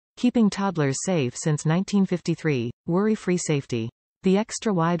Keeping toddlers safe since 1953, worry-free safety. The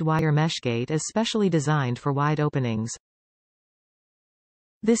extra-wide wire mesh gate is specially designed for wide openings.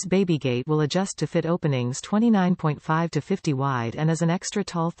 This baby gate will adjust to fit openings 29.5 to 50 wide and is an extra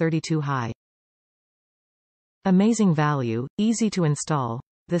tall 32 high. Amazing value, easy to install.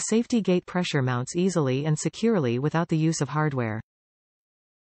 The safety gate pressure mounts easily and securely without the use of hardware.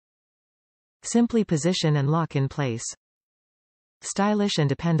 Simply position and lock in place. Stylish and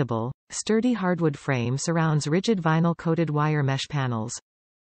dependable, sturdy hardwood frame surrounds rigid vinyl-coated wire mesh panels.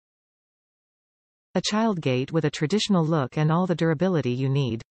 A child gate with a traditional look and all the durability you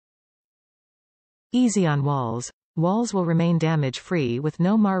need. Easy on walls. Walls will remain damage-free with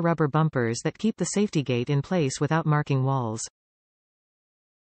no mar rubber bumpers that keep the safety gate in place without marking walls.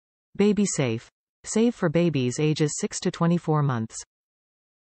 Baby safe. Safe for babies ages 6 to 24 months.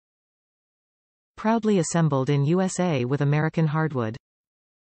 Proudly assembled in USA with American Hardwood.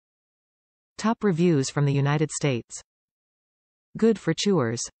 Top reviews from the United States. Good for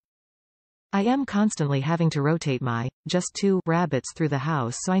chewers. I am constantly having to rotate my, just two, rabbits through the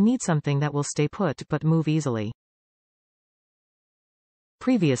house, so I need something that will stay put but move easily.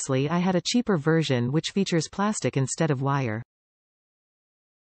 Previously I had a cheaper version which features plastic instead of wire.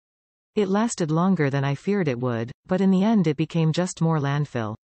 It lasted longer than I feared it would, but in the end it became just more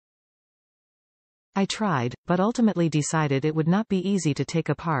landfill. I tried, but ultimately decided it would not be easy to take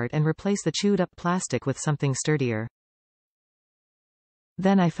apart and replace the chewed-up plastic with something sturdier.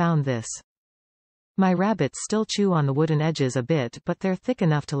 Then I found this. My rabbits still chew on the wooden edges a bit, but they're thick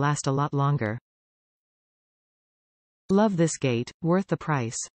enough to last a lot longer. Love this gate, worth the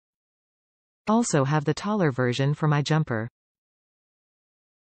price. Also have the taller version for my jumper.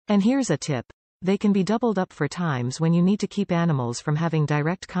 And here's a tip. They can be doubled up for times when you need to keep animals from having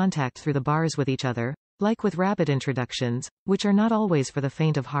direct contact through the bars with each other, like with rabbit introductions, which are not always for the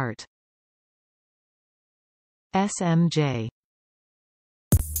faint of heart. SMJ.